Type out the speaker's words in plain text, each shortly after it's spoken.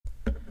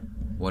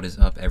What is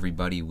up,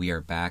 everybody? We are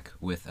back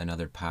with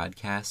another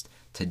podcast.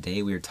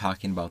 Today we are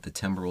talking about the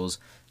Timberwolves'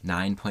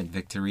 9-point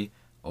victory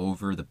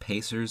over the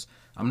Pacers.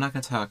 I'm not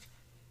going to talk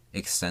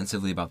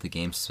extensively about the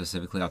game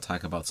specifically. I'll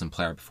talk about some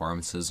player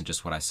performances and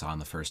just what I saw in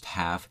the first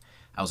half.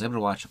 I was able to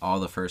watch all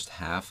the first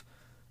half,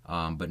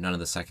 but none of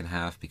the second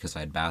half because I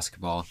had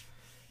basketball.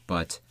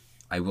 But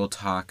I will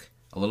talk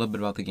a little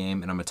bit about the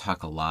game, and I'm going to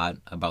talk a lot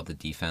about the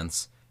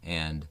defense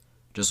and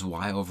just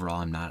why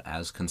overall I'm not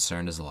as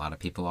concerned as a lot of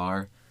people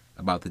are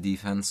about the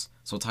defense.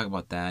 So we'll talk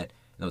about that,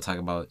 and we'll talk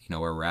about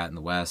where we're at in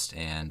the West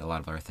and a lot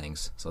of other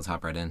things. So let's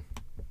hop right in.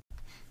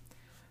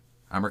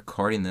 I'm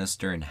recording this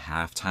during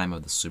halftime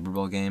of the Super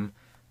Bowl game.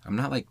 I'm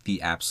not like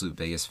the absolute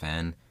biggest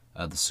fan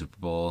of the Super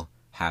Bowl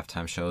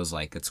halftime shows.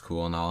 Like, it's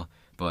cool and all,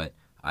 but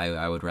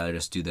I would rather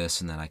just do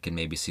this, and then I can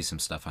maybe see some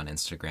stuff on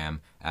Instagram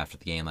after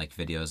the game, like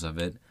videos of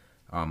it.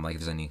 Like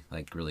if there's any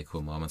like really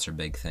cool moments or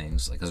big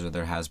things, like because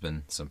there has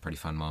been some pretty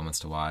fun moments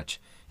to watch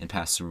in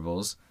past Super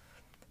Bowls.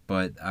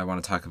 But I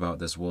want to talk about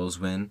this Wolves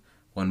won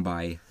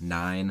by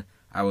 9.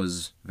 I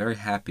was very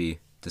happy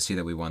to see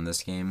that we won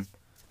this game.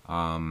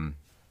 This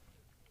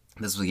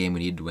was a game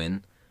we needed to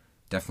win.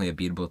 Definitely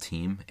a beatable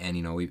team, and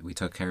we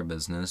took care of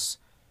business.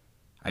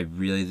 I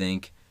really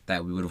think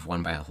that we would have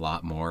won by a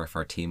lot more if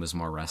our team was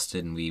more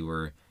rested and we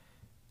were,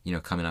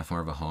 coming off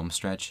more of a home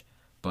stretch.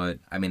 But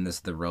I mean,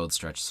 the road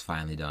stretch is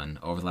finally done.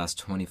 Over the last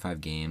 25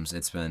 games,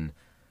 it's been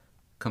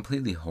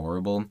completely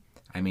horrible.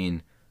 I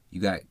mean, you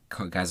got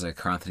guys like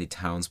Karl-Anthony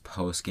Towns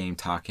post-game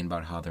talking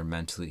about how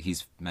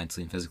he's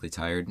mentally and physically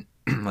tired.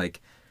 Like,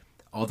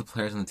 all the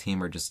players on the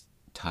team are just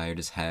tired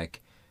as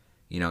heck,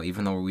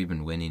 even though we've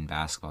been winning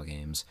basketball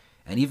games.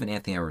 And even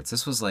Anthony Edwards,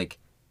 this was like,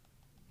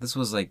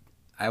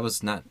 I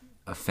was not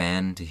a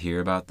fan to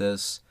hear about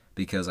this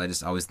because I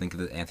just always think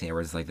of Anthony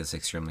Edwards as like this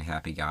extremely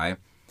happy guy.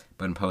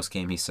 But in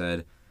post-game, he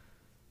said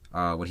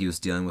what he was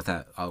dealing with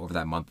that over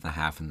that month and a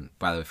half. And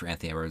by the way, for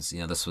Anthony Edwards,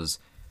 this was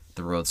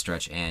the road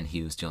stretch, and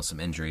he was dealing with some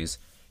injuries.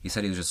 He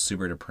said he was just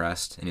super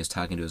depressed, and he was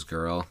talking to his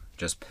girl,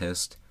 just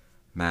pissed,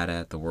 mad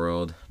at the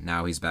world.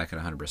 Now he's back at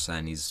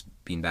 100%. He's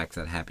being back to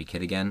that happy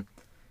kid again,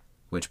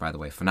 which, by the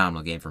way,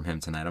 phenomenal game from him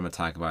tonight. I'm going to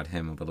talk about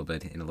him in a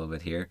little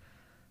bit here.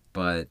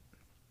 But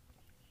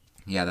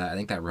yeah, I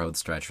think that road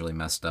stretch really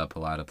messed up a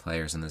lot of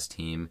players in this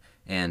team,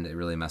 and it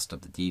really messed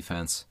up the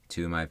defense,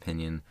 too, in my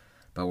opinion.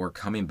 But we're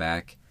coming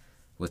back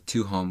with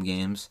 2 home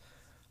games.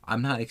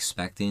 I'm not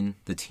expecting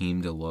the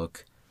team to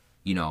look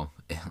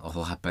a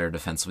lot better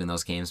defensively in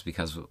those games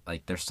because,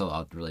 like, they're still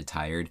out really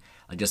tired.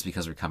 Like, just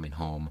because we're coming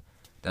home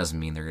doesn't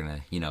mean they're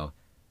going to,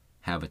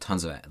 have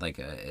tons of, like,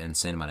 an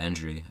insane amount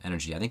of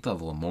energy. I think they'll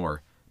have a little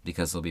more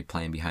because they'll be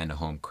playing behind a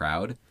home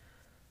crowd.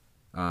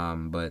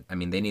 But, I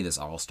mean, they need this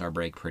all-star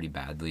break pretty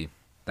badly.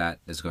 That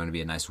is going to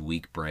be a nice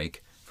week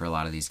break for a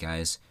lot of these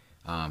guys.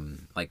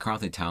 Like,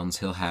 Karl-Anthony Towns,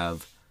 he'll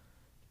have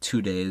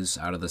 2 days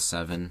out of the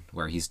 7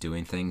 where he's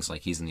doing things.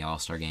 Like, he's in the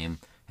all-star game,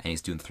 and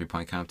he's doing the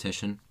three-point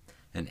competition.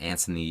 And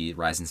Ant's in the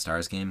Rising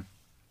Stars game.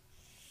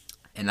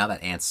 And now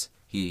that Ant's,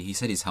 he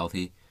said he's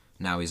healthy.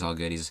 Now he's all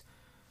good.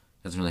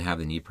 Doesn't really have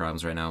the knee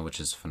problems right now, which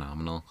is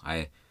phenomenal.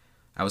 I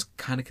was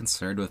kind of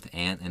concerned with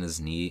Ant and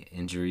his knee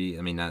injury.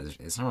 I mean,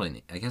 it's not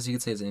really, I guess you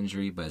could say it's an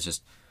injury, but it's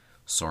just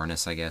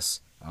soreness, I guess.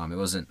 It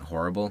wasn't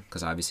horrible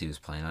because obviously he was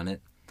playing on it.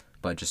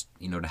 But just,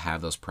 to have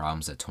those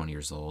problems at 20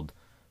 years old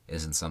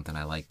isn't something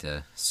I like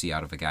to see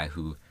out of a guy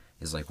who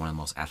is like one of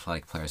the most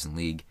athletic players in the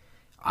league.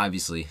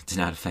 Obviously, did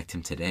not affect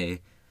him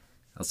today.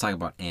 Let's talk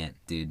about Ant,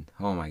 dude.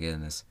 Oh my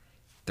goodness.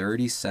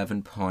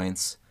 37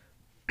 points,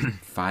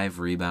 5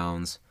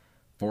 rebounds,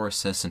 4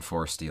 assists, and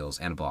 4 steals,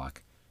 and a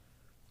block.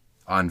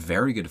 On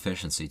very good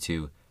efficiency,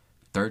 too.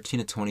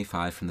 13 of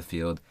 25 from the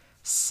field,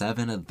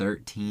 7 of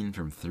 13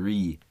 from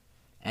 3.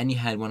 And he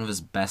had one of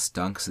his best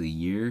dunks of the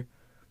year.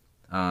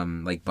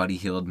 Like, Buddy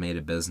Hield made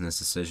a business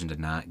decision to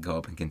not go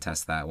up and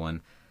contest that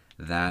one.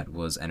 That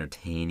was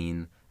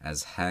entertaining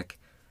as heck.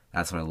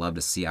 That's what I love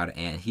to see out of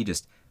Ant.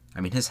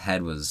 His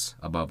head was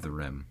above the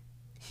rim.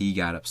 He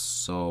got up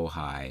so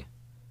high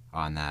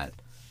on that.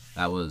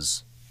 That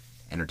was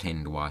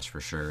entertaining to watch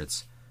for sure.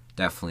 It's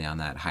definitely on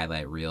that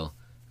highlight reel.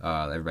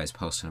 Everybody's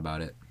posting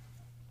about it.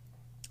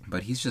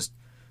 But he's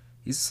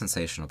a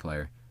sensational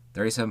player.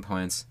 37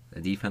 points.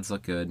 The defense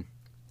looked good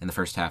in the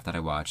first half that I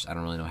watched. I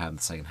don't really know how in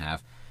the second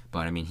half.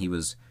 But, he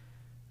was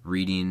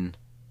reading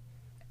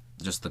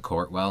just the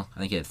court well. I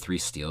think he had 3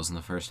 steals in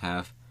the first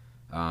half.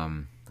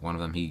 One of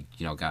them he,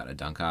 got a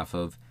dunk off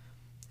of.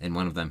 And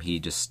one of them he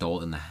just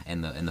stole in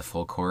the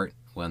full court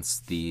once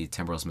the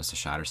Timberwolves missed a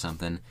shot or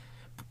something.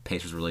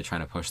 Pacers were really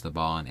trying to push the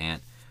ball, and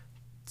Ant,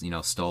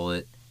 stole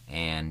it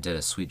and did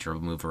a sweet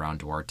dribble move around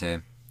Duarte,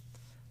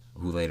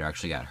 who later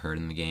actually got hurt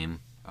in the game.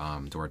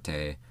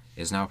 Duarte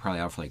is now probably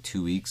out for like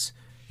 2 weeks.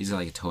 He's got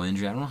like a toe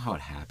injury. I don't know how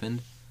it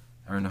happened.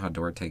 I don't know how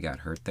Duarte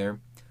got hurt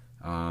there.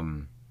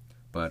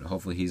 But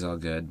hopefully he's all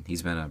good.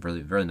 He's been a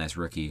really, really nice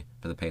rookie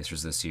for the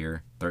Pacers this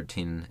year.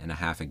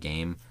 13.5 a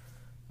game.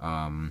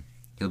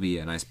 He'll be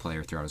a nice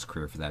player throughout his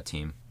career for that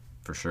team,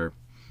 for sure.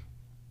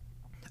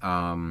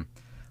 But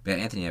yeah,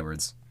 Anthony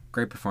Edwards,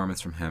 great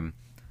performance from him.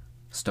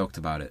 Stoked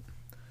about it.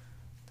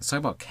 Let's talk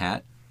about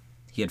Cat.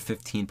 He had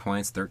 15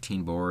 points,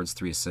 13 boards,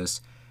 3 assists.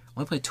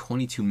 Only played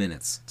 22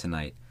 minutes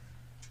tonight.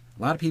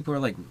 A lot of people are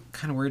like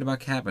kind of worried about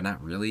Cat, but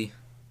not really.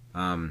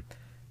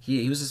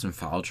 He was just in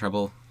foul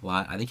trouble a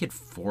lot. I think he had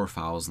 4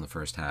 fouls in the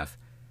first half.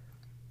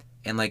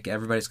 And like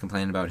everybody's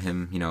complaining about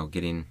him,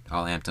 getting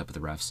all amped up with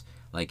the refs.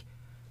 Like,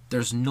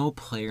 there's no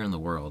player in the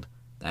world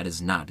that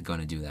is not going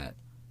to do that.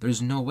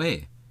 There's no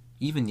way.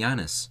 Even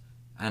Giannis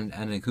and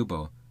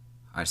Antetokounmpo,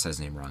 I said his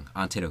name wrong,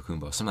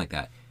 Antetokounmpo, something like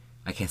that.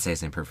 I can't say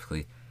his name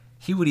perfectly.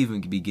 He would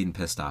even be getting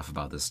pissed off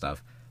about this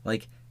stuff.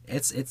 Like,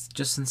 it's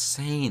just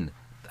insane.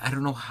 I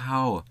don't know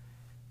how.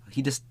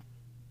 He just,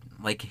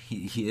 like,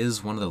 he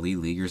is one of the lead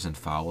leaguers in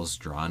fouls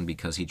drawn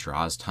because he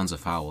draws tons of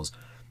fouls.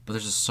 But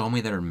there's just so many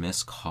that are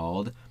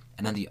miscalled.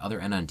 And then the other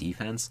end on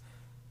defense,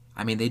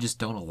 I mean, they just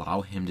don't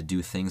allow him to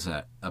do things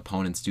that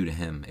opponents do to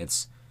him.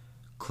 It's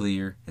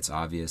clear. It's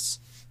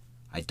obvious.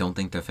 I don't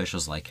think the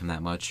officials like him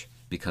that much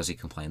because he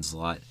complains a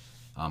lot.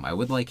 I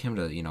would like him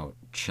to,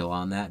 chill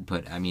on that.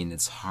 But, I mean,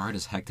 it's hard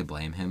as heck to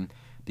blame him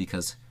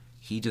because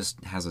he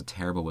just has a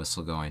terrible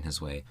whistle going his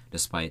way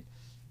despite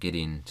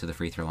getting to the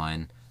free throw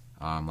line,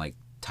 like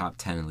top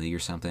 10 in the league or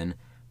something.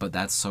 But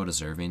that's so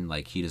deserving.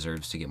 Like, he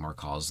deserves to get more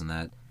calls than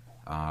that.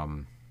 I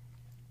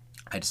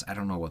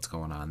don't know what's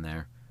going on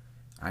there.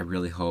 I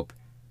really hope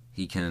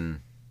he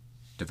can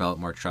develop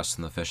more trust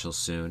in the officials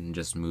soon and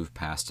just move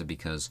past it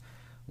because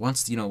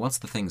once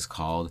the thing's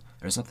called,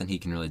 there's nothing he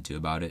can really do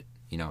about it.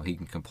 He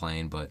can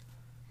complain, but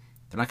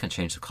they're not going to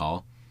change the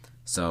call.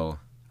 So,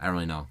 I don't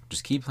really know.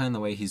 Just keep playing the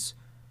way he's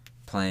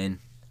playing.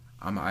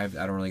 I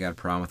don't really got a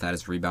problem with that.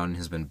 His rebounding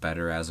has been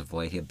better as of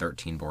late. He had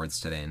 13 boards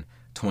today in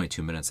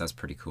 22 minutes. That's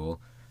pretty cool.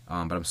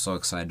 But I'm so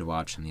excited to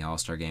watch in the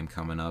All-Star game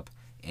coming up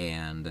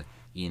and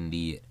in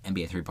the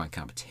NBA three-point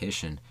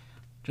competition.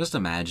 Just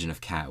imagine if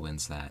Cat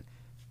wins that.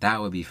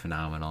 That would be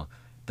phenomenal.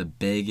 The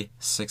big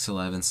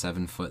 6'11",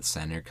 7-foot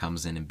center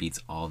comes in and beats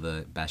all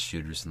the best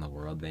shooters in the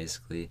world,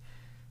 basically.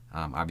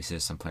 Obviously,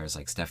 there's some players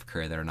like Steph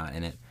Curry that are not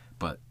in it,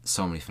 but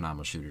so many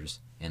phenomenal shooters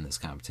in this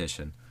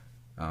competition.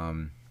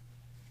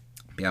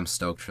 Yeah, I'm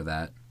stoked for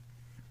that.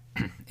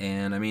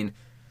 And,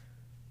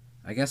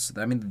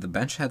 the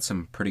bench had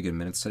some pretty good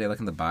minutes today.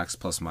 Looking at the box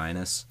plus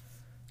minus,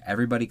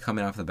 everybody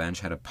coming off the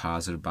bench had a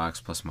positive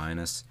box plus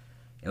minus.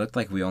 It looked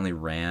like we only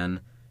ran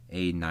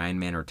a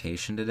 9-man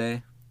rotation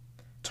today.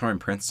 Taurean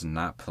Prince did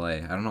not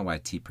play. I don't know why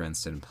T.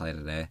 Prince didn't play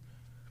today.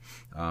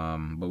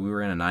 But we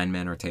were in a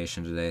 9-man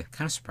rotation today.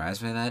 Kind of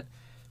surprised by that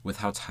with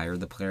how tired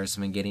the players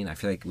have been getting. I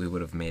feel like we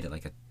would have made it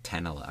like a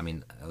 10,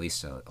 at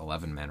least a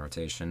 11-man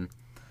rotation.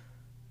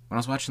 When I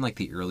was watching like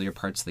the earlier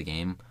parts of the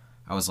game,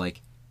 I was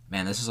like,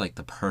 man, this is like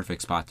the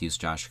perfect spot to use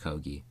Josh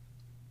Okogie.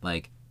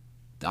 Like,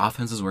 the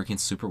offense is working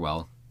super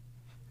well.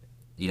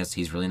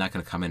 He's really not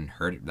going to come in and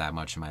hurt it that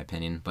much, in my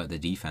opinion. But the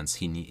defense,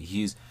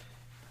 he's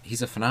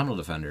a phenomenal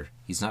defender.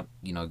 He's not,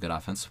 a good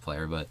offensive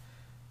player, but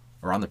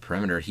around the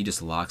perimeter, he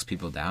just locks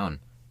people down.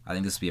 I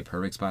think this would be a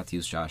perfect spot to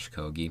use Josh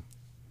Okogie.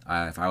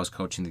 If I was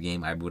coaching the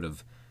game, I would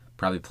have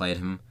probably played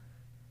him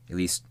at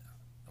least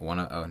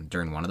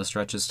during one of the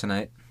stretches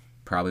tonight.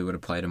 Probably would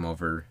have played him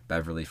over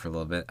Beverly for a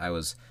little bit.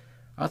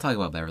 I'll talk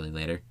about Beverly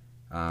later.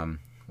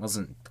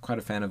 Wasn't quite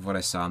a fan of what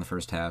I saw in the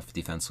first half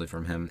defensively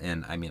from him,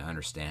 and I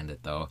understand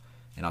it though,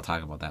 and I'll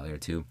talk about that later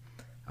too.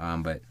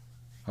 But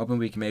hoping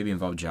we can maybe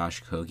involve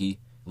Josh Okogie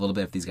a little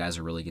bit if these guys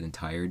are really getting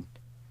tired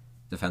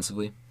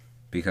defensively,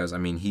 because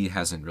he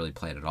hasn't really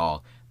played at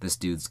all. This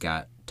dude's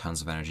got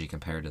tons of energy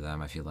compared to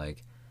them, I feel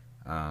like.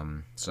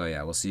 So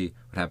yeah, we'll see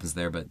what happens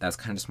there, but that's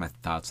kind of just my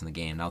thoughts on the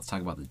game. Now let's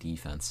talk about the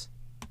defense.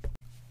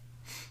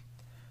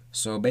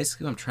 So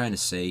basically what I'm trying to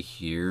say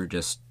here,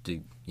 just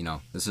to,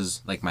 this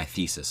is like my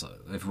thesis.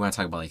 If we want to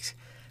talk about like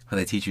what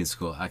they teach you in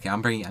school, okay,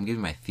 I'm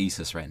giving my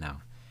thesis right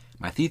now.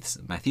 My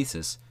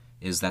thesis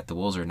is that the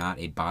Wolves are not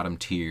a bottom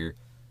tier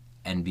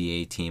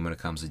NBA team when it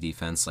comes to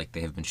defense like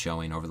they have been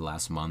showing over the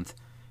last month,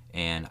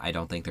 and I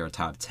don't think they're a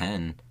top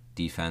 10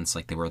 defense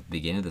like they were at the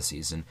beginning of the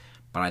season,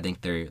 but I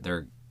think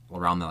they're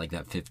around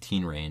that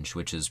 15 range,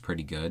 which is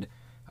pretty good,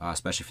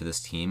 especially for this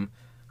team.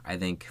 I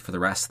think for the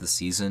rest of the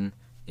season,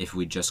 if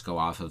we just go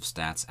off of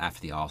stats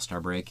after the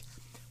All-Star break,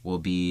 will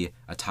be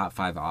a top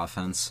 5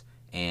 offense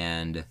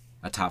and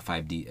a top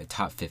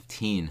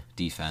 15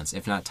 defense.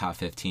 If not top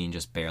 15,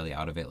 just barely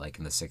out of it, like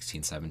in the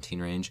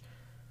 16-17 range.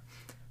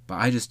 But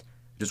I just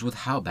with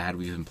how bad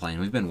we've been playing,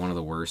 we've been one of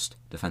the worst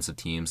defensive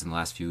teams in the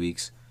last few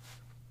weeks.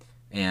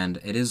 And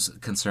it is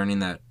concerning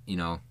that,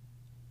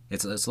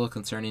 it's a little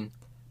concerning,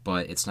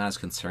 but it's not as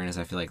concerning as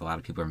I feel like a lot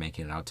of people are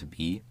making it out to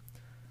be,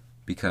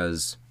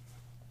 because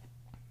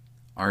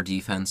our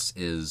defense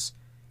is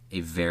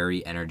a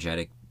very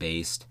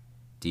energetic-based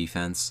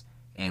defense,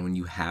 and when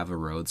you have a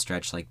road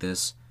stretch like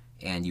this,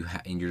 and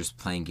you're just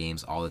playing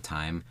games all the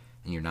time,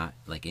 and you're not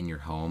like in your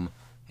home,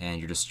 and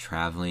you're just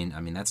traveling,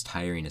 that's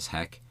tiring as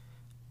heck.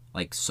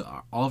 Like,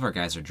 so all of our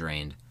guys are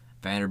drained.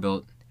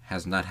 Vanderbilt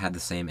has not had the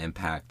same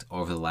impact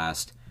over the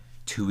last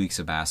 2 weeks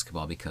of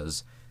basketball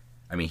because,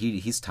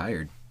 he's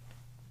tired.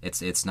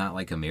 It's not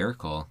like a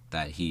miracle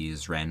that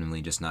he's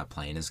randomly just not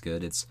playing as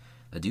good. It's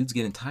the dude's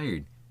getting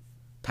tired.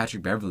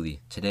 Patrick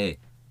Beverley today,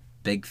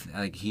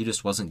 like he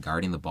just wasn't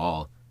guarding the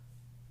ball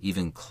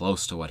even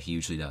close to what he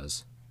usually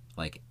does,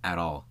 like at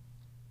all.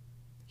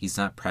 He's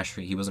not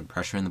pressuring. He wasn't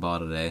pressuring the ball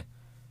today.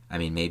 I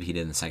mean, maybe he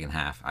did in the second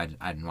half. I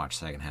didn't watch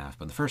the second half,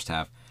 but the first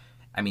half,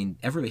 I mean,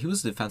 he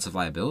was a defensive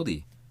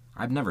liability.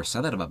 I've never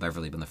said that about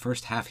Beverley, but in the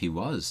first half he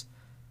was.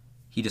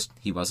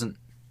 He wasn't,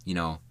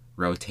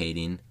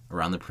 rotating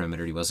around the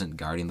perimeter. He wasn't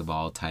guarding the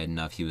ball tight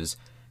enough. He was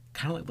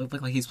kind of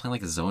looked like he's playing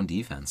like a zone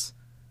defense.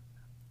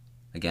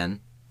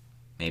 Again,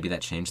 maybe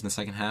that changed in the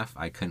second half.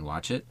 I couldn't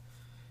watch it.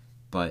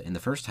 But in the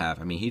first half,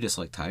 I mean, he just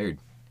looked tired.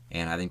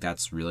 And I think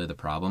that's really the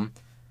problem.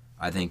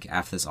 I think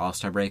after this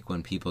All-Star break,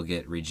 when people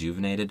get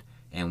rejuvenated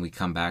and we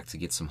come back to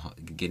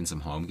getting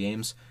some home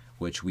games,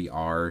 which we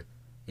are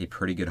a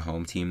pretty good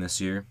home team this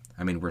year.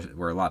 I mean,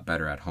 we're a lot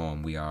better at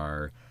home. We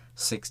are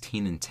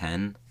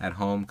 16-10 at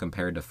home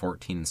compared to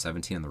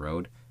 14-17 on the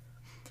road.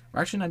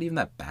 We're actually not even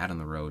that bad on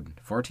the road.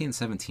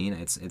 14-17,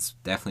 it's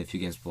definitely a few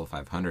games below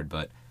 500,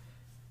 but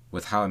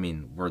with how, I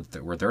mean, we're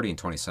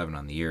 30-27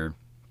 on the year,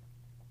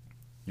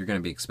 you're going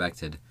to be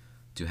expected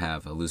to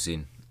have a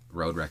losing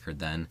road record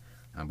then.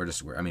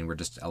 We're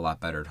just a lot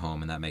better at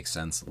home, and that makes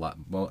sense a lot.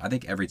 Well, I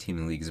think every team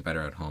in the league is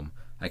better at home.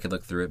 I could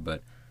look through it,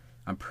 but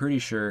I'm pretty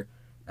sure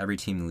every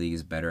team in the league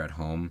is better at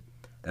home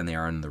than they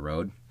are on the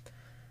road.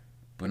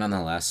 But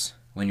nonetheless,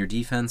 when your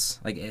defense,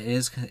 like it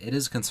is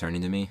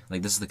concerning to me.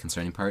 Like this is the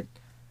concerning part,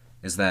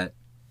 is that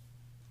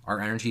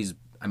our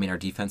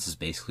defense is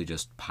basically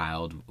just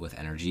piled with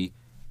energy,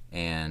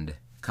 and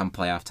come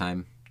playoff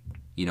time,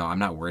 I'm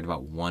not worried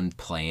about one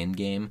play-in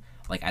game.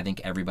 Like I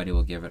think everybody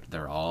will give it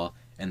their all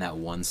in that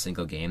one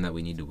single game that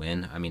we need to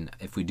win. I mean,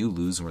 if we do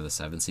lose and we're the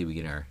 7th seed, we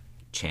get our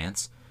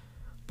chance.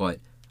 But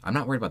I'm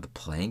not worried about the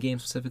playing game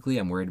specifically.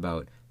 I'm worried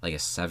about like a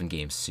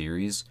 7-game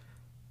series,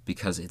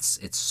 because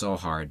it's so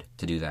hard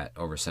to do that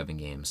over 7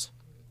 games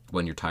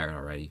when you're tired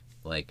already.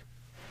 Like,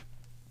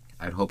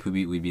 I'd hope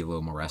we'd be a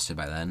little more rested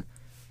by then.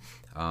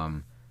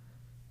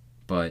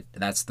 But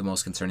that's the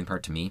most concerning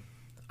part to me.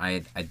 I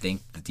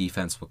think the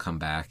defense will come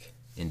back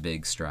in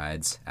big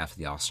strides after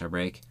the All-Star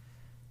break.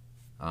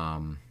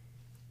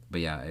 But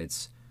yeah,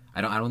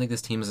 I don't think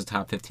this team is a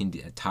top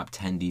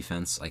 10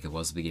 defense like it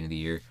was at the beginning of the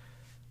year.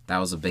 That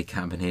was a big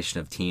combination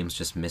of teams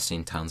just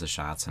missing tons of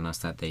shots on us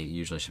that they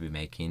usually should be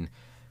making.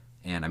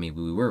 And I mean,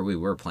 we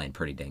were playing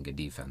pretty dang good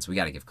defense. We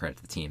got to give credit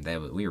to the team.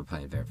 We were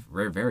playing very,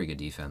 very, very good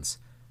defense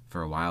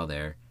for a while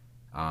there.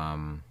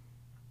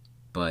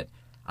 But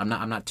I'm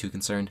not too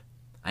concerned.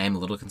 I am a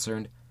little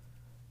concerned,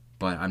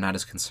 but I'm not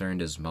as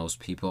concerned as most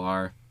people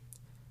are.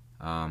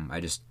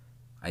 I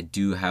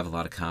do have a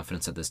lot of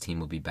confidence that this team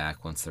will be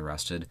back once they're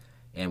rested,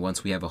 and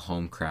once we have a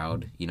home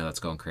crowd, that's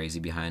going crazy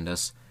behind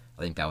us.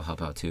 I think that will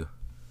help out too.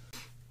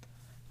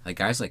 Like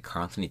guys like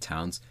Karl-Anthony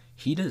Towns,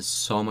 he does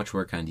so much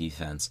work on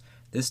defense.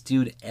 This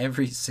dude,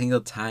 every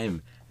single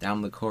time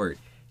down the court,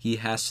 he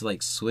has to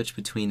like switch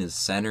between his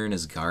center and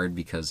his guard,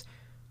 because,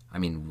 I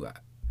mean,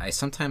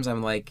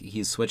 I'm like,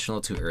 he's switching a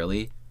little too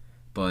early,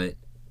 but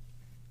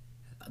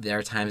there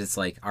are times it's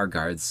like our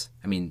guards,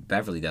 I mean,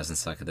 Beverley doesn't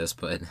suck at this,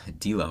 but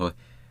D'Lo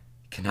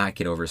cannot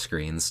get over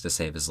screens to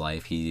save his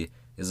life. He's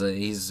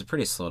a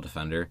pretty slow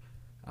defender.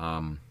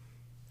 D'Lo's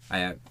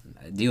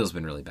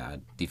been really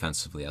bad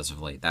defensively as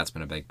of late. That's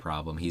been a big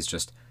problem. He's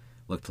just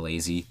looked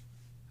lazy.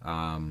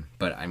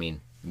 But I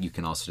mean, you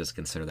can also just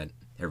consider that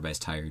everybody's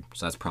tired,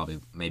 so that's probably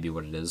maybe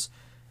what it is.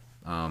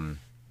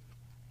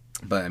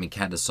 But I mean,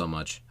 Cat does so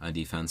much on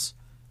defense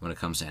when it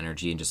comes to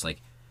energy, and just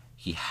like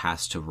he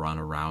has to run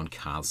around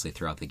constantly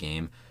throughout the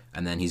game,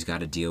 and then he's got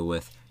to deal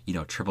with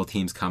triple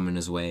teams coming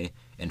his way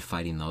and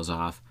fighting those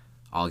off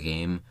all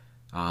game.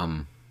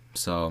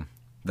 So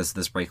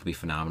this break will be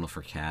phenomenal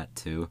for Cat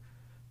too.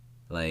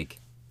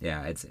 Like,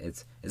 yeah, it's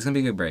gonna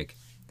be a good break.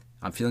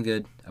 I'm feeling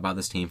good about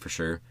this team for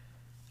sure.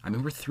 I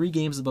mean, we're 3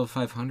 games above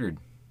 500.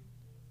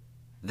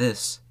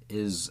 This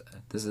is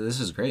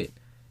great.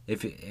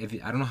 If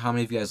I don't know how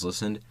many of you guys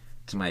listened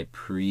to my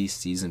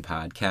preseason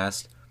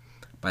podcast,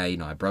 but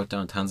I broke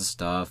down tons of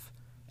stuff,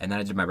 and then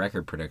I did my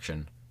record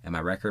prediction, and my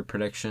record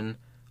prediction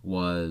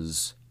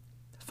was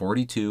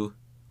 42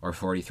 or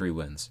 43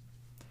 wins.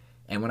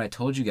 And when I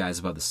told you guys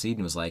about the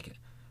seeding, I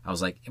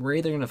was like, we're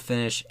either gonna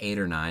finish 8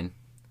 or 9.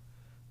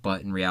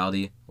 But in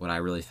reality, what I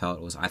really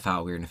felt was I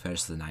thought we were gonna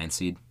finish the 9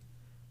 seed.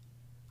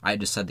 I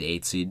just said the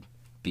 8 seed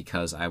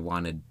because I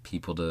wanted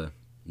people to,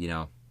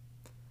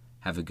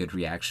 have a good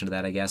reaction to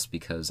that, I guess,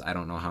 because I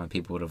don't know how many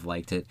people would have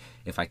liked it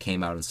if I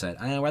came out and said,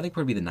 I think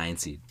we're gonna be the 9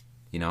 seed.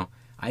 I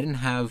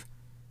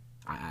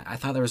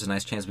thought there was a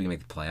nice chance we could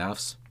make the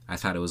playoffs. I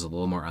thought it was a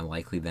little more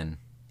unlikely than,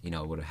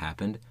 it would have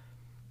happened.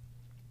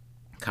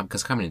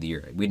 Because coming into the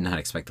year, we did not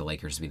expect the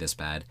Lakers to be this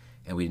bad,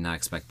 and we did not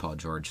expect Paul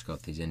George to go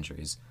with these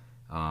injuries.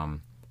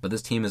 But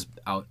this team has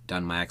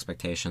outdone my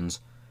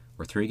expectations.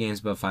 We're 3 games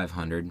above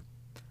 500.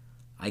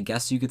 I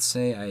guess you could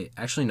say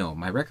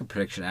my record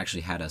prediction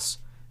actually had us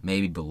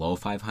maybe below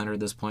 500 at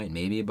this point,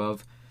 maybe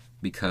above,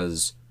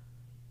 because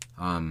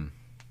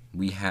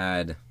we've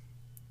had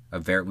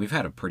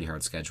a pretty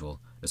hard schedule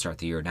to start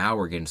the year. Now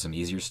we're getting some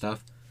easier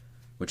stuff,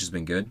 which has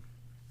been good.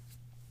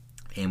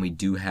 And we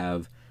do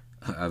have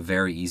a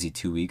very easy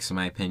 2 weeks, in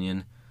my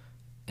opinion,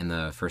 in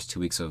the first 2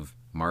 weeks of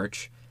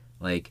March.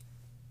 Like,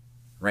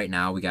 right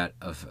now, we got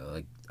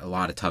a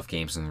lot of tough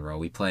games in a row.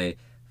 We play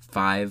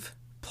 5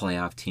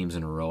 playoff teams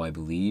in a row, I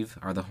believe.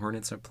 Are the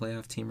Hornets our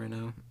playoff team right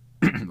now?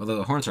 Although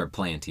the Hornets are a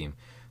playing team.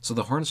 So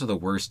the Hornets are the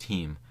worst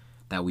team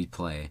that we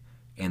play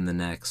in the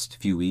next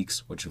few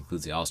weeks, which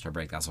includes the All-Star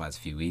break. That's why it's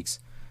a few weeks.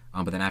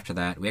 But then after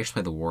that, we actually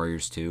play the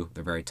Warriors too.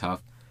 They're very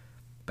tough.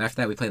 But after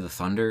that, we play the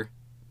Thunder,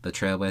 the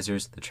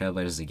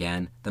Trailblazers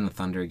again, then the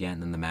Thunder again,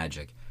 then the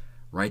Magic.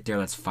 Right there,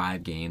 that's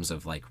 5 games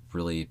of like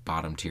really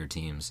bottom tier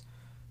teams.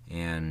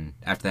 And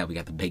after that, we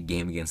got the big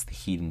game against the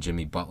Heat and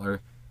Jimmy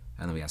Butler.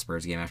 And then we got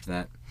Spurs game after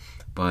that.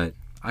 But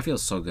I feel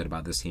so good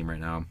about this team right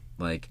now.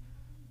 Like,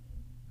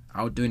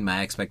 outdoing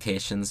my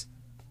expectations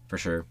for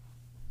sure.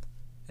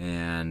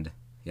 And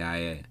yeah,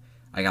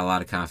 I got a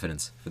lot of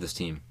confidence for this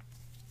team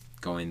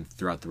going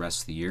throughout the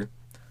rest of the year.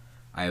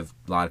 I have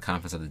a lot of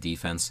confidence that the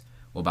defense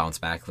will bounce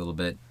back a little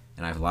bit,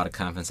 and I have a lot of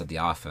confidence that the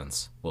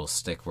offense will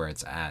stick where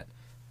it's at.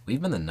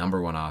 We've been the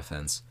number 1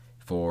 offense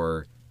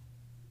for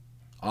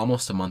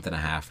almost a month and a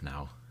half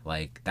now.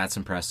 Like, that's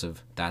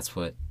impressive. That's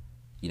what,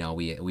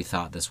 we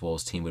thought this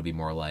Wolves team would be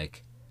more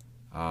like,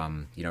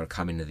 coming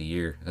into the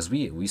year. Because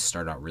we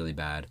started out really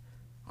bad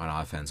on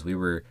offense. We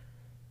were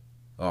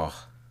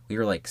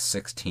like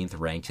 16th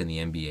ranked in the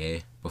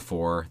NBA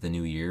before the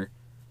new year.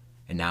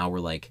 And now we're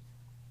like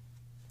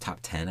top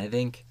 10, I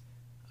think.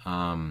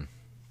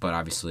 But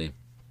obviously,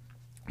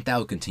 that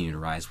will continue to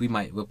rise.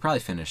 We'll probably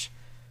finish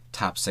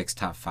top 6,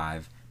 top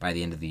 5 by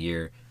the end of the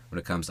year when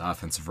it comes to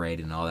offensive rate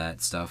and all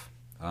that stuff.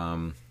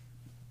 That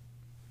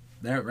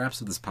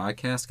wraps up this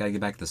podcast. Got to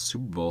get back to the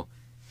Super Bowl.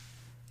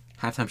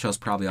 Halftime show's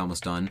probably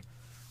almost done.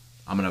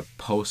 I'm going to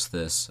post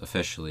this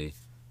officially,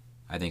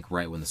 I think,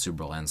 right when the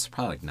Super Bowl ends.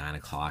 Probably like 9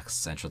 o'clock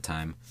Central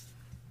Time.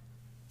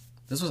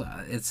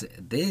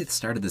 They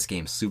started this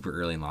game super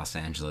early in Los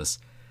Angeles.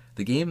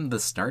 The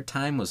start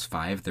time was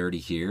 5:30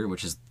 here,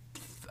 which is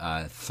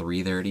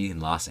 3:30 in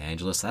Los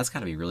Angeles. So that's got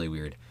to be really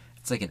weird.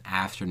 It's like an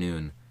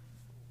afternoon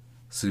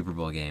Super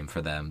Bowl game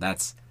for them.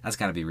 That's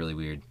got to be really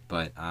weird.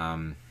 But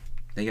thank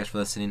you guys for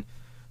listening.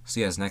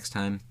 See you guys next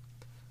time.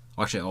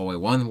 Actually, wait,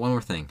 one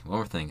more thing.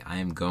 I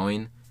am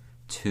going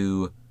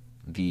to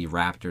the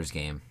Raptors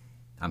game.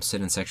 I'm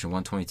sitting in section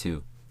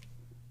 122.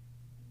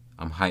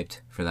 I'm hyped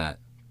for that.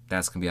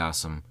 That's going to be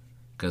awesome.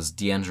 Because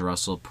D'Angelo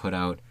Russell put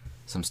out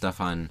some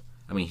stuff on...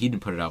 I mean, he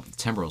didn't put it out. The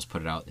Timberwolves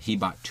put it out. He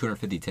bought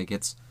 250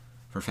 tickets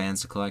for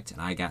fans to collect,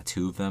 and I got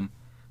 2 of them.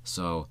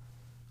 So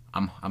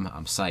I'm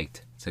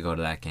psyched to go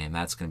to that game.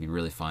 That's going to be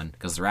really fun.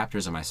 Because the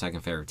Raptors are my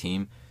second favorite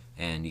team.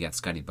 And you got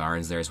Scotty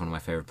Barnes there. He's one of my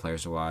favorite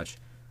players to watch.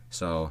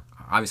 So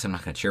obviously I'm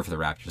not going to cheer for the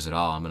Raptors at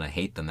all. I'm going to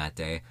hate them that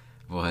day.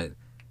 But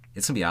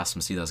it's going to be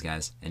awesome to see those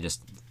guys. And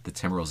just the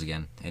Timberwolves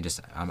again. And just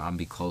I'm going to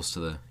be close to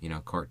the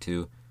court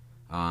too.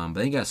 But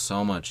thank you guys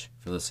so much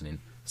for listening.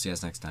 See you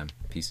guys next time.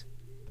 Peace.